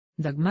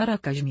Dagmara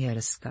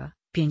Kaźmierska,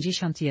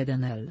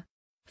 51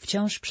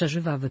 wciąż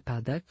przeżywa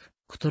wypadek,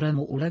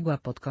 któremu uległa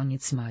pod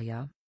koniec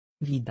maja.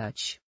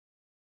 Widać,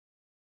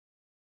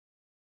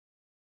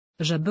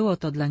 że było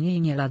to dla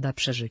niej nie lada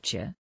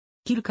przeżycie.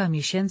 Kilka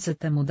miesięcy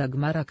temu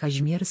Dagmara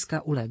Kaźmierska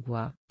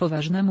uległa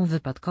poważnemu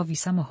wypadkowi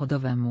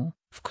samochodowemu,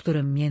 w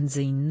którym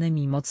między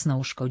innymi mocno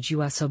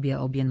uszkodziła sobie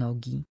obie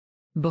nogi.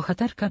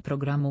 Bohaterka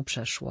programu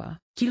przeszła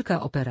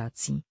kilka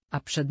operacji, a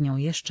przed nią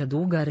jeszcze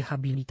długa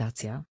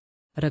rehabilitacja.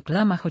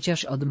 Reklama.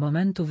 Chociaż od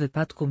momentu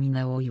wypadku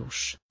minęło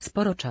już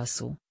sporo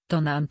czasu,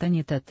 to na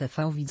antenie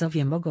TTV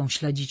widzowie mogą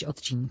śledzić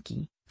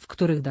odcinki, w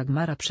których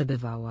Dagmara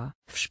przebywała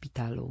w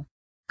szpitalu.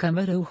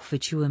 Kamery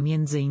uchwyciły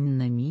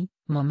m.in.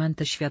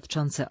 momenty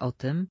świadczące o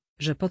tym,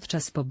 że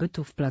podczas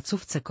pobytu w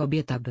placówce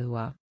kobieta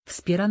była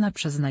wspierana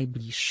przez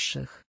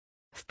najbliższych.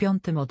 W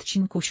 5.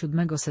 odcinku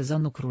 7.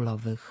 sezonu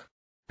Królowych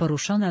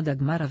poruszona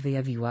Dagmara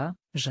wyjawiła,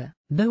 że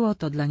było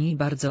to dla niej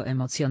bardzo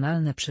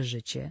emocjonalne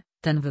przeżycie.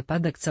 Ten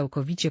wypadek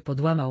całkowicie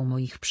podłamał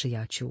moich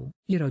przyjaciół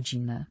i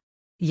rodzinę.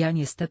 Ja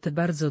niestety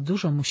bardzo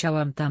dużo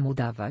musiałam tam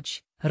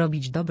udawać,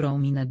 robić dobrą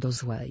minę do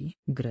złej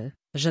gry,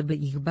 żeby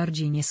ich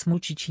bardziej nie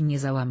smucić i nie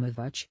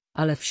załamywać,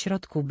 ale w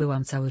środku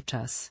byłam cały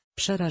czas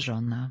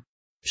przerażona.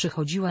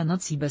 Przychodziła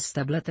noc i bez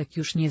tabletek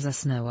już nie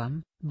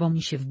zasnęłam, bo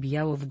mi się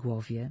wbijało w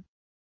głowie,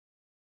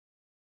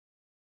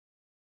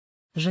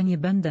 że nie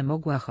będę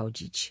mogła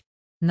chodzić.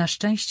 Na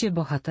szczęście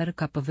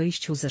bohaterka po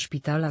wyjściu ze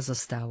szpitala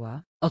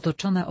została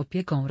otoczona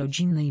opieką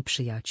rodziny i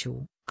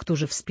przyjaciół,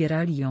 którzy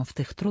wspierali ją w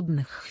tych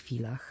trudnych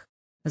chwilach.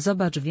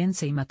 Zobacz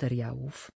więcej materiałów.